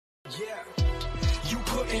Yeah, you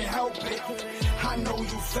couldn't help it. I know you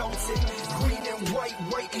felt it. Green and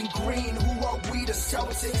white and green. Who are we, the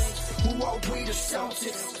Celtics? Who are we, the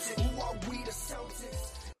Celtics? Who are we, the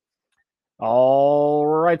Celtics? All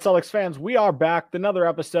right, Celtics fans, we are back with another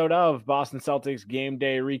episode of Boston Celtics Game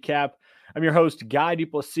Day Recap. I'm your host, Guy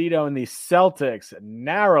DiPlacido, and the Celtics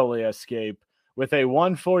narrowly escape with a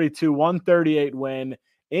 142-138 win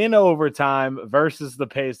in overtime versus the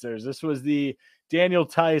Pacers. This was the Daniel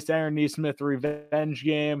Theis, Aaron Nesmith revenge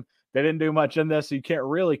game. They didn't do much in this, so you can't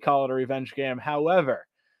really call it a revenge game. However,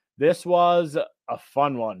 this was a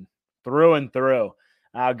fun one through and through.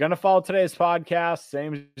 Going to follow today's podcast,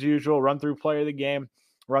 same as usual, run through play of the game,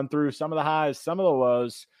 run through some of the highs, some of the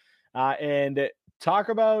lows, and talk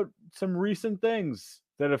about some recent things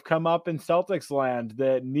that have come up in Celtics land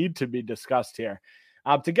that need to be discussed here.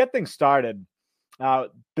 To get things started,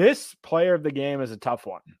 this player of the game is a tough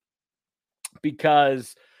one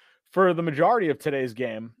because for the majority of today's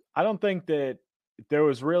game, I don't think that there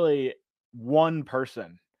was really one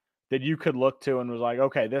person that you could look to and was like,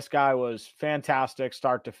 okay, this guy was fantastic,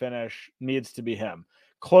 start to finish, needs to be him.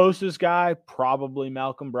 Closest guy, probably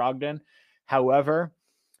Malcolm Brogdon. However,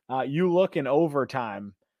 you look in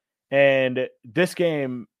overtime, and this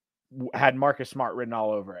game had Marcus Smart written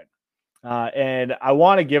all over it. And I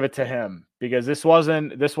want to give it to him because this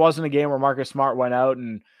wasn't a game where Marcus Smart went out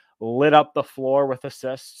and lit up the floor with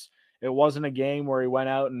assists. It wasn't a game where he went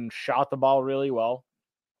out and shot the ball really well.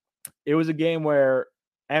 It was a game where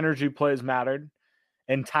energy plays mattered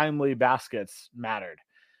and timely baskets mattered.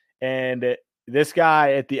 And this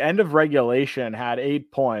guy at the end of regulation had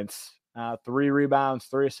 8 points, 3 rebounds,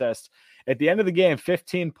 3 assists. At the end of the game,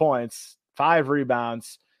 15 points, 5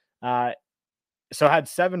 rebounds. So had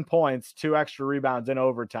 7 points, 2 extra rebounds in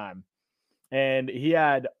overtime. And he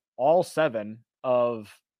had all 7 of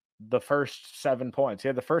the first 7 points. He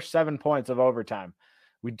had the first 7 points of overtime.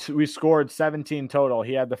 We scored 17 total.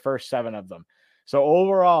 He had the first 7 of them. So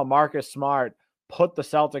overall, Marcus Smart put the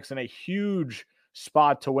Celtics in a huge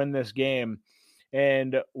spot to win this game.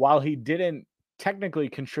 And while he didn't technically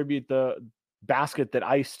contribute the basket that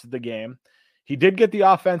iced the game, he did get the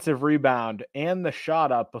offensive rebound and the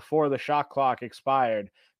shot up before the shot clock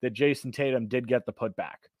expired that Jason Tatum did get the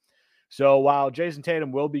putback. So while Jason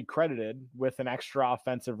Tatum will be credited with an extra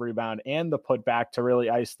offensive rebound and the putback to really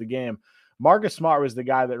ice the game, Marcus Smart was the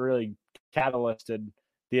guy that really catalyzed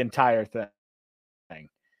the entire thing.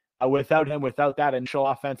 Without him, without that initial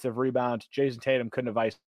offensive rebound, Jason Tatum couldn't have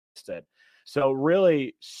iced it. So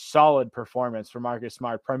really solid performance for Marcus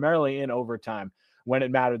Smart, primarily in overtime when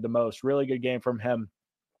it mattered the most. Really good game from him.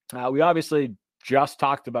 We obviously just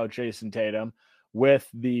talked about Jason Tatum with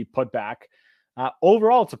the putback.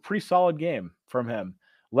 Overall, it's a pretty solid game from him.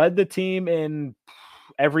 Led the team in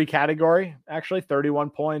every category, actually.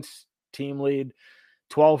 31 points, team lead.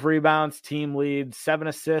 12 rebounds, team lead. 7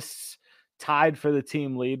 assists, tied for the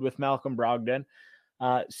team lead with Malcolm Brogdon.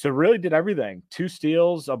 So really did everything. 2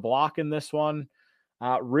 steals, a block in this one.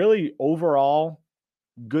 Really overall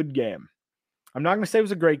good game. I'm not going to say it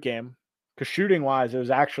was a great game because shooting wise, it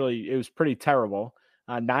was pretty terrible.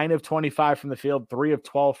 9 of 25 from the field, 3 of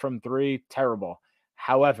 12 from 3, terrible.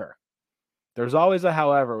 However, there's always a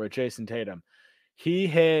however with Jason Tatum. He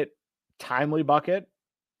hit timely bucket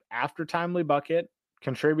after timely bucket,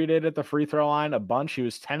 contributed at the free throw line a bunch. He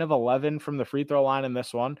was 10 of 11 from the free throw line in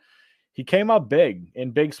this one. He came up big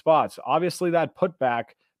in big spots. Obviously, that putback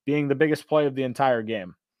being the biggest play of the entire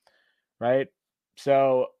game, right?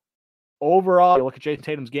 So overall, you look at Jason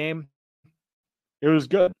Tatum's game, it was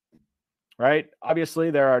good, right?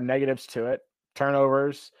 Obviously, there are negatives to it.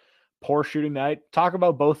 Turnovers, poor shooting night. Talk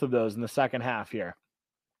about both of those in the second half here.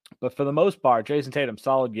 But for the most part, Jason Tatum,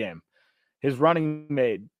 solid game. His running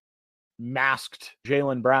mate, masked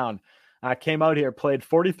Jaylen Brown, came out here, played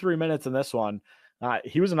 43 minutes in this one.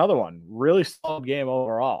 He was another one. Really solid game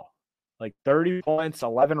overall. Like 30 points,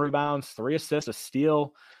 11 rebounds, 3 assists, a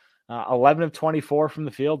steal, 11 of 24 from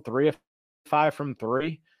the field, 3 of 5 from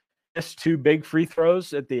 3. Just 2 big free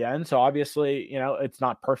throws at the end. So obviously, it's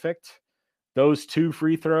not perfect. Those 2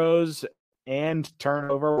 free throws and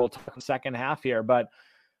turnover, we'll talk the second half here, but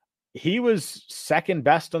he was second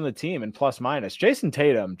best on the team in plus minus. Jason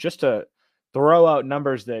Tatum, just to throw out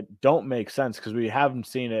numbers that don't make sense because we haven't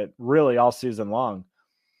seen it really all season long.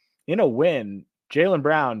 In a win, Jaylen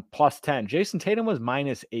Brown plus 10. Jason Tatum was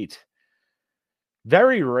minus 8.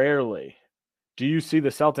 Very rarely do you see the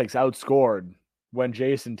Celtics outscored when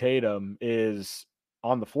Jason Tatum is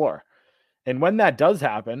on the floor. And when that does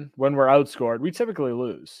happen, when we're outscored, we typically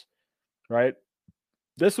lose, right?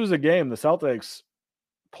 This was a game the Celtics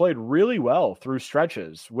played really well through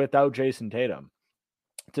stretches without Jason Tatum.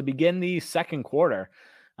 to begin the second quarter,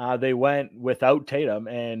 they went without Tatum,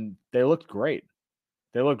 and they looked great.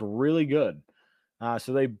 They looked really good.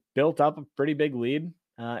 So they built up a pretty big lead.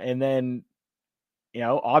 And then,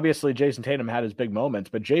 obviously Jason Tatum had his big moments,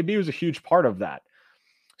 but JB was a huge part of that.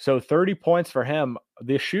 So 30 points for him.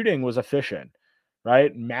 The shooting was efficient,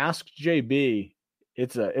 right? Masked JB.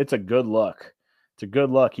 It's a good look. It's a good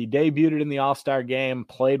look. He debuted in the All-Star game,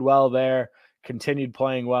 played well there, continued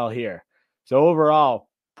playing well here. So overall,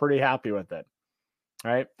 pretty happy with it,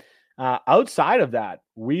 right? Outside of that,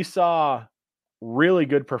 we saw really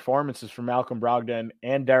good performances from Malcolm Brogdon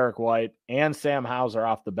and Derek White and Sam Hauser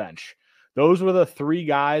off the bench. Those were the three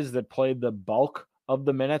guys that played the bulk of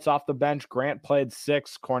the minutes off the bench. Grant played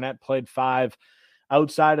 6, Kornet played 5.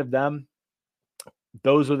 Outside of them,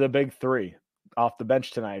 those were the big three off the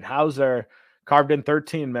bench tonight. Hauser carved in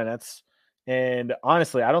 13 minutes. And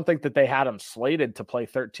honestly, I don't think that they had him slated to play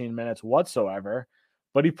 13 minutes whatsoever,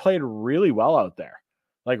 but he played really well out there.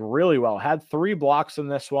 Like really well. Had 3 blocks in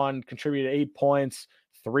this one, contributed 8 points,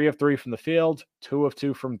 3 of 3 from the field, 2 of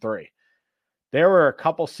 2 from 3. There were a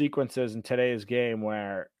couple sequences in today's game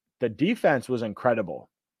where the defense was incredible.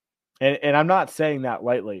 And I'm not saying that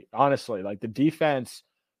lightly, honestly. Like the defense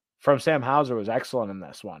from Sam Hauser was excellent in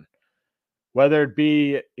this one. Whether it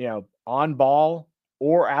be, on ball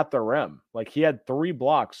or at the rim. Like he had 3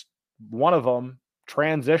 blocks. One of them,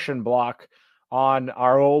 transition block on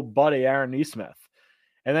our old buddy Aaron Nesmith.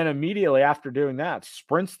 And then immediately after doing that,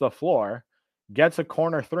 sprints the floor, gets a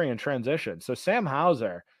corner 3 in transition. So Sam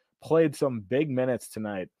Hauser played some big minutes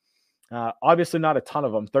tonight. Obviously not a ton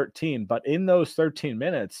of them, 13, but in those 13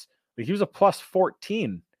 minutes, he was a plus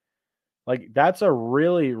 14. Like that's a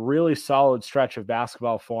really, really solid stretch of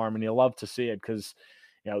basketball for him. And you love to see it because,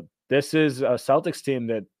 this is a Celtics team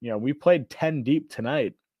that, we played 10 deep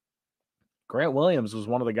tonight. Grant Williams was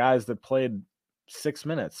one of the guys that played 6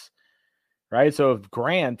 minutes, right? So if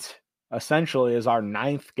Grant essentially is our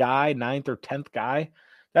 9th or 10th guy,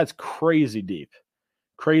 that's crazy deep.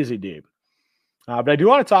 But I do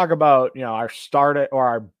want to talk about, our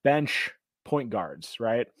our bench point guards,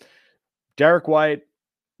 right? Derek White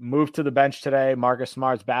moved to the bench today. Marcus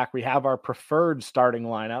Smart's back. We have our preferred starting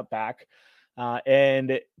lineup back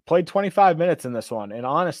and played 25 minutes in this one. And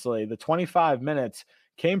honestly, the 25 minutes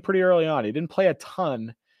came pretty early on. He didn't play a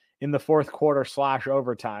ton in the fourth quarter /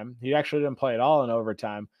 overtime. He actually didn't play at all in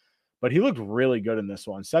overtime, but he looked really good in this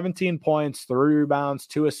one. 17 points, 3 rebounds,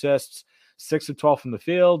 2 assists, 6 of 12 from the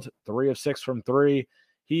field, 3 of 6 from 3.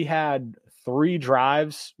 He had 3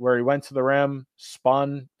 drives where he went to the rim,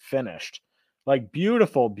 spun, finished. Like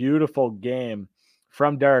beautiful, beautiful game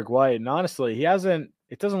from Derek White. And honestly,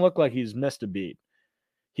 it doesn't look like he's missed a beat.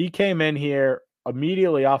 He came in here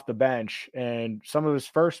immediately off the bench and some of his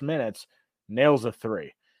first minutes nails a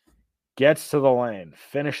 3, gets to the lane,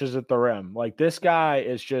 finishes at the rim. Like this guy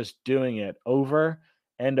is just doing it over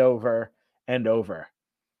and over and over.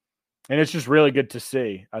 And it's just really good to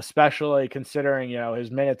see, especially considering,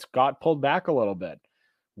 his minutes got pulled back a little bit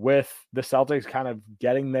with the Celtics kind of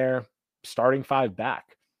getting their starting 5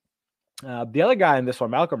 back. The other guy in this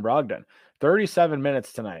one, Malcolm Brogdon, 37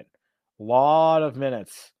 minutes tonight. Lot of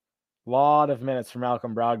minutes for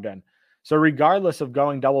Malcolm Brogdon. So regardless of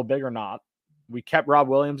going double big or not, we kept Rob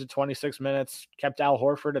Williams at 26 minutes, kept Al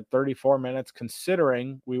Horford at 34 minutes,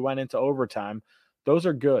 considering we went into overtime. Those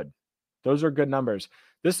are good. Those are good numbers.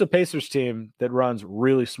 This is a Pacers team that runs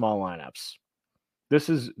really small lineups. This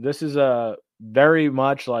is a very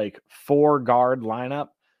much like 4-guard lineup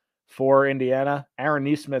for Indiana. Aaron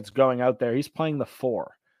Nesmith's going out there. He's playing the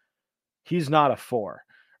 4. He's not a 4,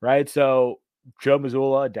 right? So Joe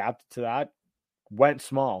Mazzulla adapted to that, went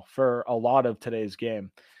small for a lot of today's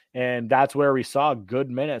game. And that's where we saw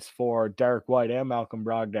good minutes for Derek White and Malcolm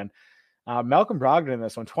Brogdon. Malcolm Brogdon in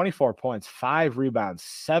this one, 24 points, 5 rebounds,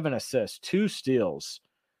 7 assists, 2 steals.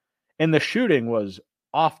 And the shooting was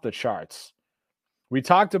off the charts. We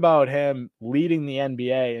talked about him leading the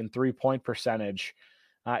NBA in 3-point percentage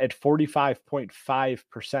at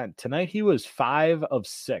 45.5%. Tonight, he was 5 of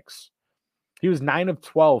 6. He was 9 of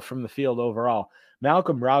 12 from the field overall.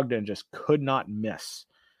 Malcolm Brogdon just could not miss.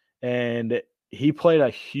 And he played a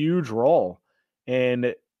huge role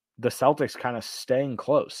in the Celtics kind of staying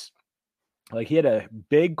close. Like he had a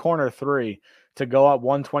big corner 3 to go up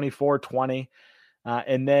 124-20.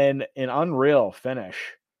 And then an unreal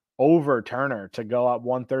finish over Turner to go up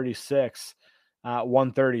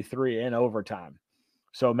 136-133 in overtime.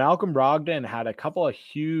 So Malcolm Brogdon had a couple of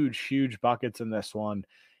huge buckets in this one.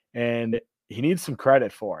 And he needs some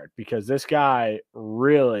credit for it because this guy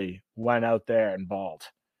really went out there and balled.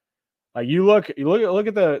 Like you look at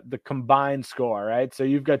the combined score, right? So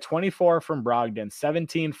you've got 24 from Brogdon,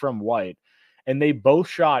 17 from White, and they both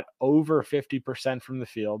shot over 50% from the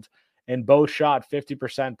field and both shot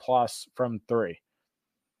 50% plus from three.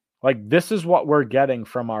 Like this is what we're getting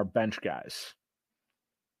from our bench guys,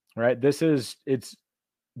 right? It's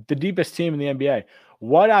the deepest team in the NBA.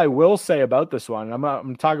 What I will say about this one, I'm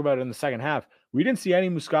going to talk about it in the second half. We didn't see any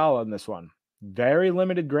Muscala in this one. Very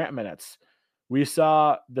limited Grant minutes. We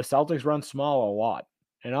saw the Celtics run small a lot.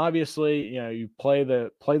 And obviously, you play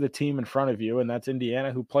the team in front of you, and that's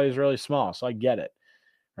Indiana, who plays really small. So I get it,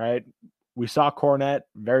 right? We saw Kornet,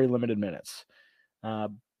 very limited minutes.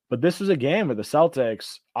 But this was a game where the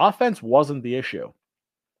Celtics offense wasn't the issue,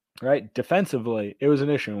 right? Defensively, it was an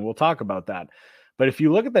issue, and we'll talk about that. But if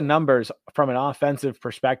you look at the numbers from an offensive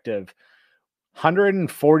perspective,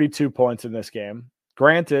 142 points in this game.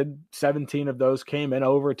 Granted, 17 of those came in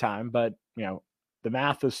overtime, but the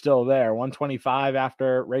math is still there. 125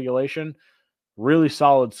 after regulation, really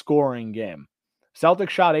solid scoring game. Celtics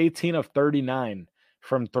shot 18 of 39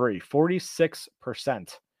 from three,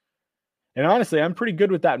 46%. And honestly, I'm pretty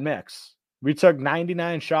good with that mix. We took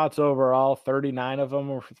 99 shots overall, 39 of them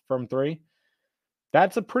were from three.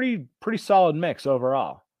 That's a pretty solid mix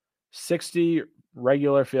overall. 60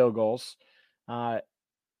 regular field goals.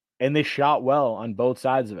 And they shot well on both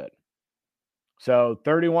sides of it. So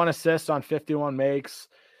 31 assists on 51 makes.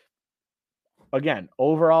 Again,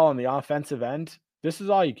 overall on the offensive end, this is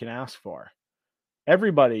all you can ask for.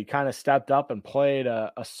 Everybody kind of stepped up and played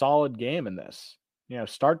a solid game in this,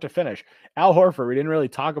 start to finish. Al Horford, we didn't really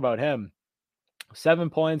talk about him. 7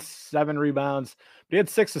 points, 7 rebounds, but he had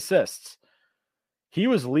 6 assists. He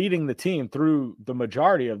was leading the team through the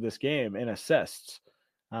majority of this game in assists.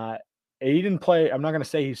 He didn't play. I'm not going to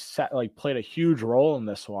say he played a huge role in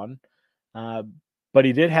this one, but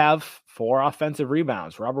he did have 4 offensive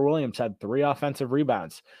rebounds. Robert Williams had 3 offensive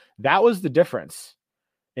rebounds. That was the difference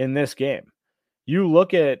in this game. You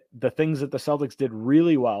look at the things that the Celtics did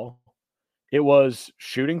really well. It was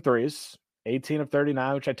shooting threes, 18 of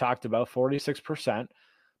 39, which I talked about, 46%.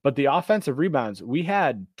 But the offensive rebounds, we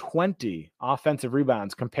had 20 offensive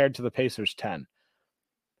rebounds compared to the Pacers' 10.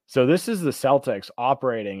 So this is the Celtics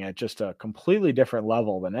operating at just a completely different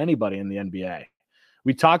level than anybody in the NBA.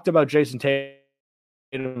 We talked about Jason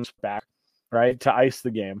Tatum's back, right, to ice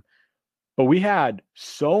the game. But we had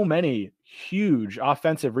so many huge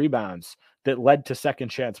offensive rebounds that led to second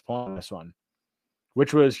chance points in this one,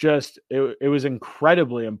 which was just, it was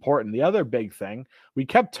incredibly important. The other big thing, we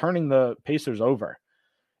kept turning the Pacers over.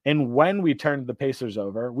 And when we turned the Pacers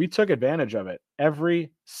over, we took advantage of it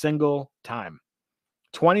every single time.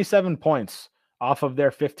 27 points off of their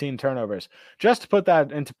 15 turnovers. Just to put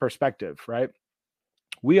that into perspective, right?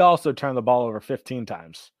 We also turned the ball over 15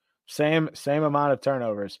 times. Same amount of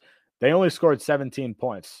turnovers. They only scored 17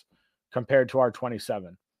 points compared to our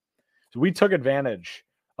 27. So we took advantage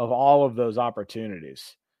of all of those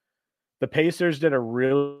opportunities. The Pacers did a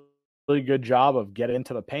really good job of getting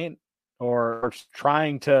into the paint or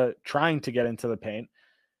trying to get into the paint.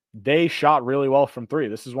 They shot really well from three.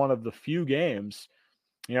 This is one of the few games,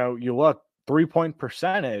 you look 3-point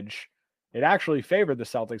percentage, it actually favored the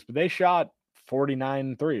Celtics, but they shot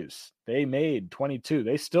 49 threes. They made 22.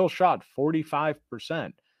 They still shot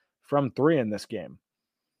 45% from three in this game.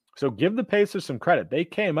 So give the Pacers some credit. They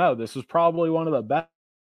came out. This was probably one of the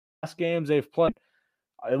best games they've played,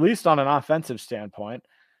 at least on an offensive standpoint.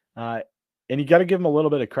 And you got to give them a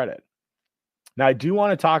little bit of credit. Now, I do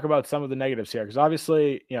want to talk about some of the negatives here because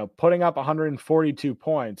obviously, putting up 142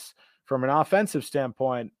 points from an offensive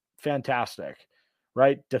standpoint, fantastic,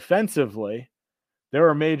 right? Defensively, there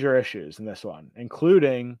were major issues in this one,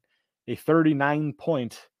 including a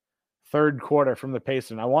 39-point third quarter from the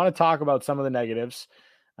Pacers. And I want to talk about some of the negatives.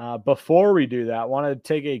 Before we do that, I want to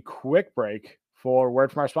take a quick break for a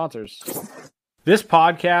word from our sponsors. This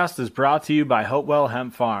podcast is brought to you by Hopewell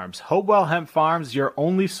Hemp Farms. Hopewell Hemp Farms is your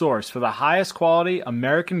only source for the highest quality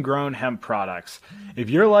American-grown hemp products. If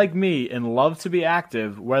you're like me and love to be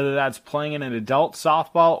active, whether that's playing in an adult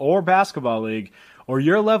softball or basketball league, or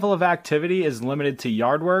your level of activity is limited to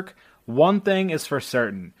yard work, one thing is for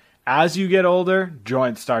certain. As you get older,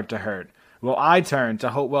 joints start to hurt. Well, I turn to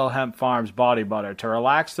Hopewell Hemp Farms Body Butter to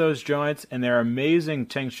relax those joints and their amazing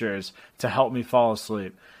tinctures to help me fall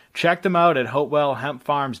asleep. Check them out at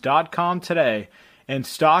hopewellhempfarms.com today and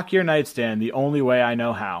stock your nightstand the only way I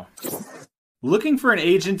know how. Looking for an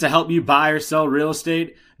agent to help you buy or sell real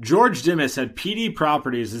estate? George Dimas at PD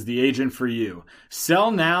Properties is the agent for you.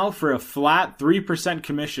 Sell now for a flat 3%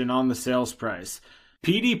 commission on the sales price.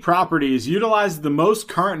 PD Properties utilizes the most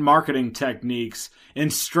current marketing techniques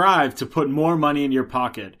and strive to put more money in your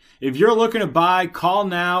pocket. If you're looking to buy, call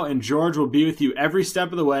now and George will be with you every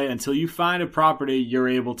step of the way until you find a property you're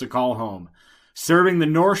able to call home. Serving the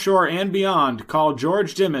North Shore and beyond, call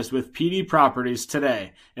George Dimas with PD Properties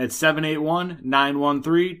today at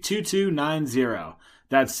 781-913-2290.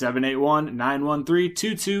 That's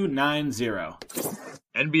 781-913-2290.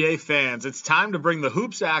 NBA fans, it's time to bring the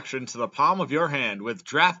hoops action to the palm of your hand with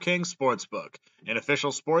DraftKings Sportsbook, an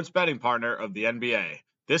official sports betting partner of the NBA.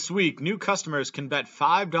 This week, new customers can bet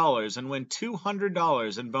 $5 and win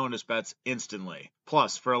 $200 in bonus bets instantly.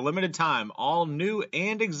 Plus, for a limited time, all new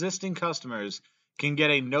and existing customers can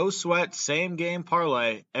get a no-sweat same-game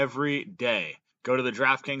parlay every day. Go to the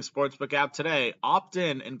DraftKings Sportsbook app today, opt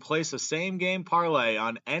in, and place a same-game parlay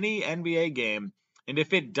on any NBA game, and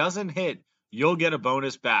if it doesn't hit, you'll get a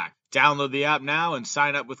bonus back. Download the app now and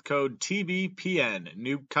sign up with code TBPN.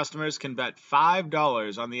 New customers can bet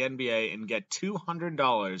 $5 on the NBA and get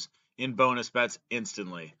 $200 in bonus bets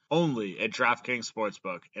instantly. Only at DraftKings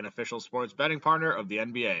Sportsbook, an official sports betting partner of the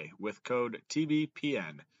NBA, with code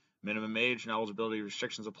TBPN. Minimum age and eligibility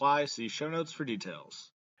restrictions apply. See show notes for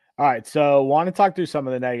details. All right, so want to talk through some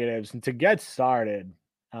of the negatives. And to get started,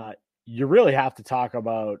 you really have to talk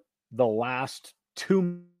about the last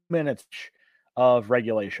 2 minutes of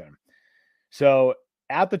regulation. So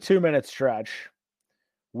at the 2-minute stretch,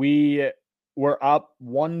 we were up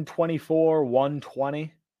 124, 120,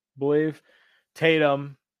 I believe.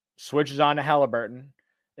 Tatum switches on to Halliburton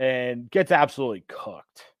and gets absolutely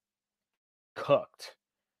cooked.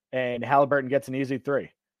 And Halliburton gets an easy three.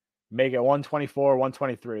 Make it 124,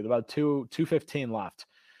 123 with about 2:15 left.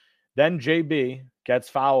 Then JB gets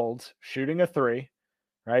fouled shooting a three,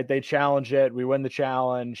 right? They challenge it. We win the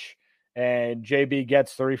challenge. And JB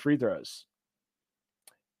gets 3 free throws.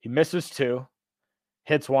 He misses 2,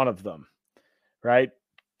 hits one of them, right?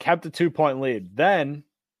 Kept a 2-point lead. Then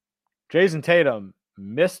Jason Tatum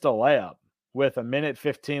missed a layup with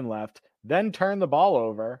 1:15 left, then turned the ball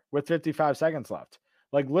over with 55 seconds left.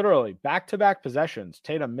 Like literally back-to-back possessions.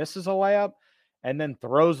 Tatum misses a layup and then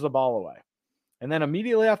throws the ball away. And then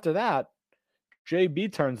immediately after that,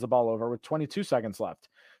 JB turns the ball over with 22 seconds left.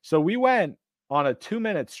 So we went on a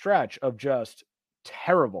 2-minute stretch of just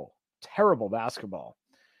terrible basketball.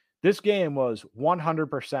 This game was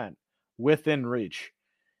 100% within reach,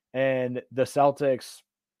 and the Celtics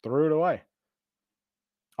threw it away.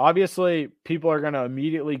 Obviously, people are going to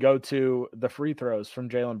immediately go to the free throws from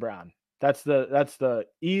Jaylen Brown. That's the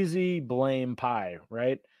easy blame pie,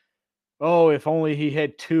 right? Oh, if only he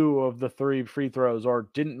hit 2 of the 3 free throws or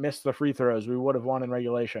didn't miss the free throws, we would have won in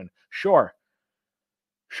regulation. Sure.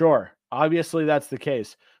 Obviously, that's the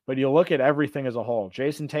case. But you look at everything as a whole.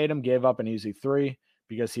 Jason Tatum gave up an easy 3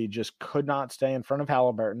 because he just could not stay in front of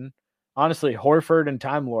Halliburton. Honestly, Horford and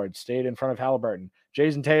Time Lord stayed in front of Halliburton.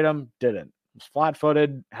 Jason Tatum didn't. He was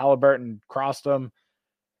flat-footed. Halliburton crossed him,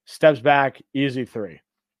 steps back, easy 3.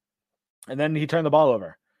 And then he turned the ball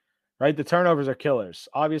over, right? The turnovers are killers.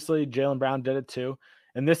 Obviously, Jaylen Brown did it too.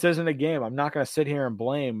 And this isn't a game. I'm not going to sit here and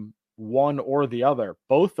blame one or the other.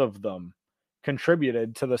 Both of them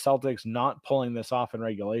contributed to the Celtics not pulling this off in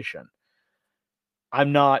regulation.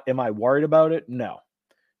 Am I worried about it? No.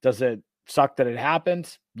 Does it suck that it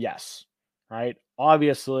happened? Yes. Right?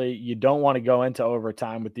 Obviously, you don't want to go into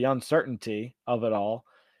overtime with the uncertainty of it all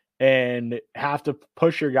and have to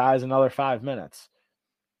push your guys another 5 minutes.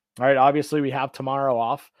 All right, obviously we have tomorrow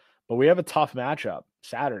off, but we have a tough matchup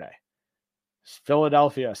Saturday.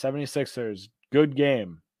 Philadelphia 76ers, good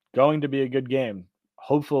game. Going to be a good game.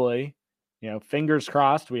 Hopefully, fingers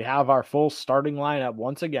crossed, we have our full starting lineup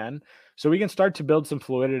once again, so we can start to build some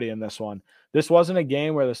fluidity in this one. This wasn't a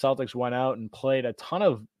game where the Celtics went out and played a ton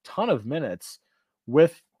of minutes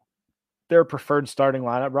with their preferred starting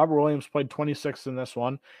lineup. Robert Williams played 26 in this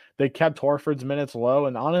one. They kept Horford's minutes low,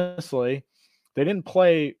 and honestly, they didn't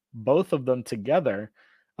play both of them together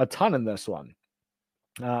a ton in this one.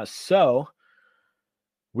 So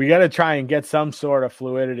we got to try and get some sort of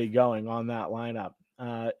fluidity going on that lineup.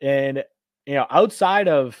 And outside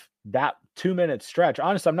of that 2-minute stretch,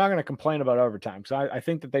 honestly, I'm not going to complain about overtime because I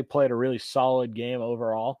think that they played a really solid game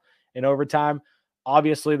overall in overtime.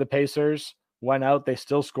 Obviously, the Pacers went out. They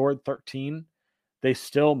still scored 13. They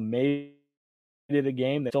still made it a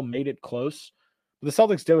game. They still made it close. But the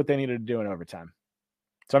Celtics did what they needed to do in overtime.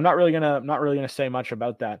 So I'm not really gonna say much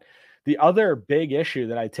about that. The other big issue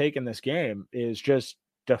that I take in this game is just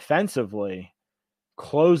defensively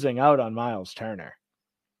closing out on Miles Turner.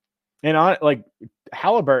 And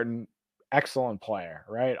Halliburton, excellent player,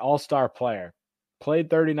 right? All-star player. Played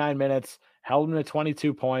 39 minutes, held him to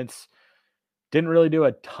 22 points. Didn't really do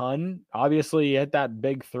a ton. Obviously, he hit that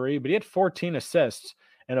big three, but he had 14 assists,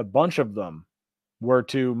 and a bunch of them were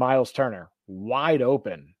to Miles Turner, wide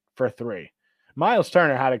open for three. Miles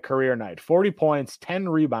Turner had a career night, 40 points, 10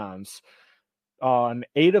 rebounds on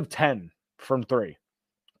 8 of 10 from three.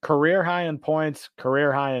 Career high in points,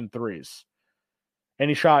 career high in threes. And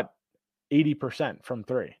he shot 80% from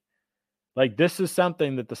three. Like, this is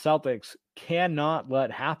something that the Celtics cannot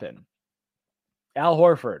let happen. Al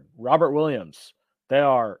Horford, Robert Williams, they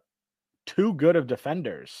are too good of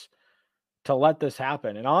defenders to let this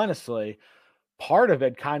happen. And honestly, part of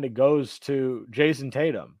it kind of goes to Jason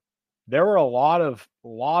Tatum. There were a lot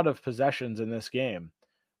of possessions in this game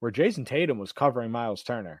where Jason Tatum was covering Miles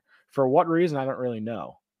Turner. For what reason, I don't really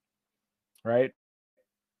know. Right?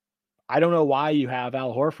 I don't know why you have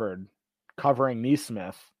Al Horford covering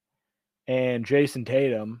Nesmith and Jason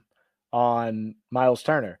Tatum on Miles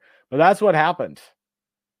Turner. But that's what happened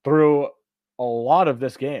through a lot of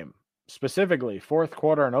this game, specifically fourth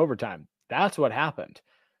quarter and overtime. That's what happened.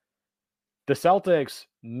 The Celtics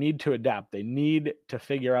need to adapt. They need to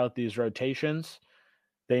figure out these rotations.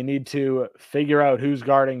 They need to figure out who's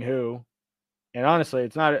guarding who. And honestly,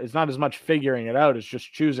 it's not as much figuring it out as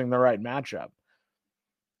just choosing the right matchup.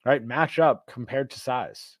 Right? Matchup compared to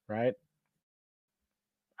size, right?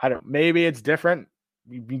 Maybe it's different.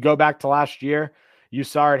 You can go back to last year. You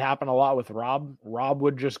saw it happen a lot with Rob. Rob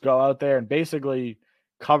would just go out there and basically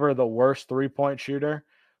cover the worst three-point shooter,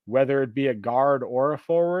 whether it be a guard or a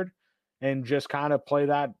forward, and just kind of play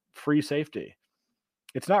that free safety.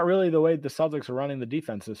 It's not really the way the Celtics are running the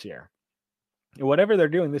defense this year. Whatever they're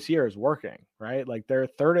doing this year is working, right? Like, they're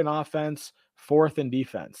third in offense, fourth in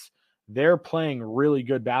defense. They're playing really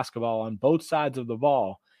good basketball on both sides of the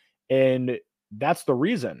ball. And that's the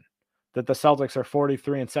reason that the Celtics are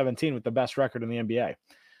 43-17 with the best record in the NBA.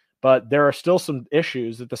 But there are still some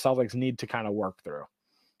issues that the Celtics need to kind of work through.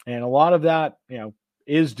 And a lot of that,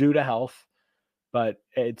 is due to health. But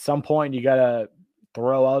at some point, you got to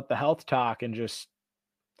throw out the health talk and just,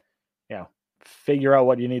 figure out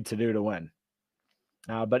what you need to do to win.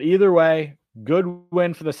 But either way, good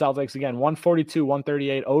win for the Celtics. Again,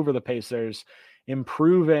 142-138 over the Pacers,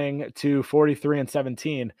 improving to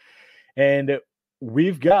 43-17. And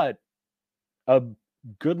we've got a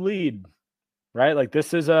good lead, right? Like,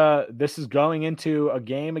 this is going into a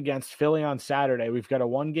game against Philly on Saturday. We've got a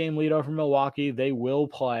 1-game lead over Milwaukee. They will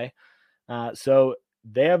play. So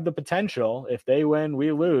they have the potential, if they win,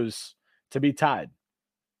 we lose, to be tied,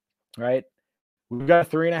 right? We've got a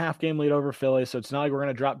 3.5-game lead over Philly, so it's not like we're going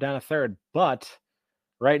to drop down a third. But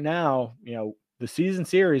right now, the season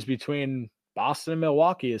series between Boston and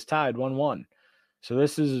Milwaukee is tied 1-1. So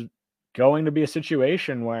this is going to be a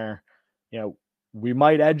situation where, we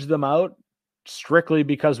might edge them out strictly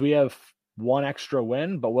because we have one extra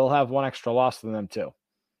win, but we'll have one extra loss than them too.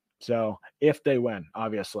 So if they win,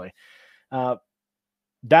 obviously.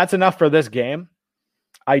 That's enough for this game.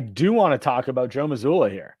 I do want to talk about Joe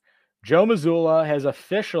Mazzulla here. Joe Mazzulla has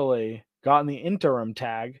officially gotten the interim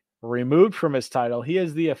tag removed from his title. He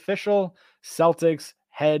is the official Celtics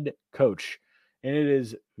head coach, and it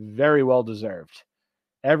is very well deserved.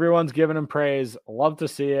 Everyone's giving him praise. Love to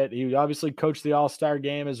see it. He obviously coached the All-Star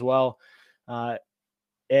game as well.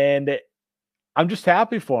 And I'm just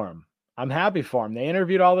happy for him. I'm happy for him. They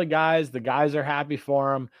interviewed all the guys. The guys are happy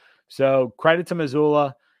for him. So credit to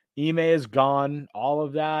Mazzulla. Ime is gone. All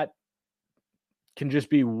of that can just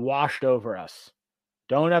be washed over us.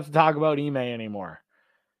 Don't have to talk about Ime anymore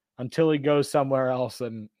until he goes somewhere else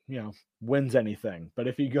and, wins anything. But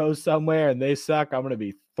if he goes somewhere and they suck, I'm going to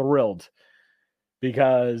be thrilled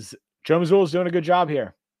because Joe Mazzulla is doing a good job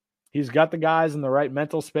here. He's got the guys in the right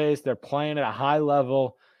mental space. They're playing at a high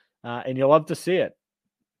level, and you'll love to see it.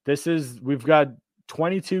 We've got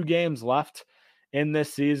 22 games left in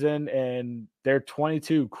this season, and they're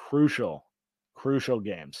 22 crucial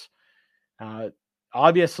games.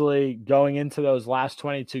 Obviously, going into those last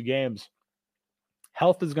 22 games,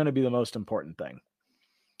 health is going to be the most important thing,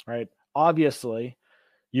 right? Obviously,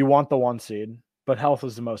 you want the 1 seed, but health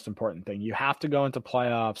is the most important thing. You have to go into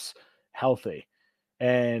playoffs healthy.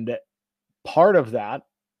 And part of that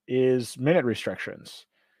is minute restrictions.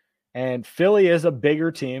 And Philly is a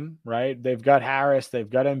bigger team, right? They've got Harris, they've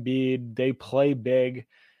got Embiid, they play big.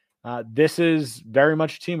 This is very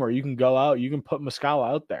much a team where you can go out, you can put Muscala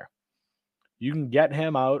out there. You can get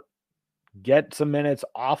him out, get some minutes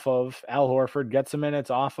off of Al Horford, get some minutes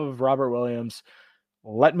off of Robert Williams,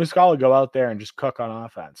 let Muscala go out there and just cook on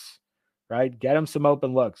offense, right? Get him some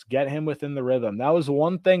open looks, get him within the rhythm. That was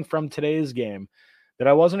one thing from today's game that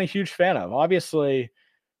I wasn't a huge fan of. Obviously,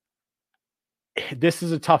 this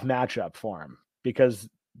is a tough matchup for him because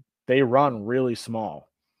they run really small.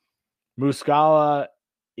 Muscala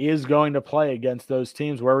is going to play against those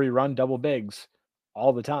teams where we run double bigs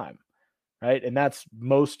all the time, right? And that's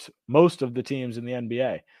most of the teams in the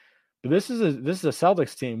NBA. But this is a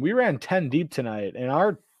Celtics team. We ran 10 deep tonight, and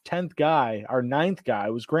our 10th guy, our 9th guy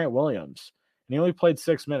was Grant Williams, and he only played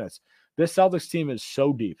 6 minutes. This Celtics team is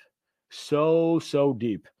so deep, so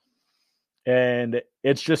deep, and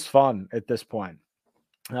it's just fun at this point.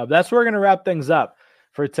 Now, that's where we're going to wrap things up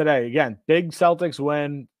for today. Again, big Celtics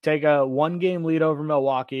win, take a 1-game lead over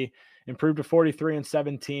Milwaukee, improve to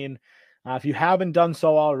 43-17. If you haven't done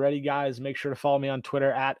so already, guys, make sure to follow me on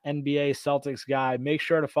Twitter at NBA Celtics Guy. Make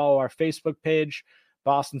sure to follow our Facebook page,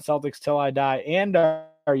 Boston Celtics Till I Die, and our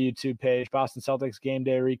YouTube page, Boston Celtics Game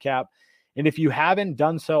Day Recap. And if you haven't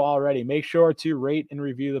done so already, make sure to rate and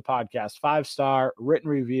review the podcast. 5-star written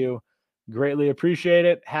review. Greatly appreciate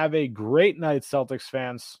it. Have a great night, Celtics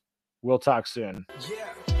fans. We'll talk soon.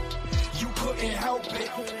 Yeah, you couldn't help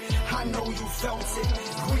it. I know you felt it.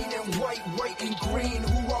 Green and white and green.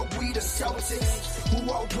 Who are we, the Celtics?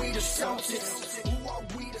 Who are we, the Celtics?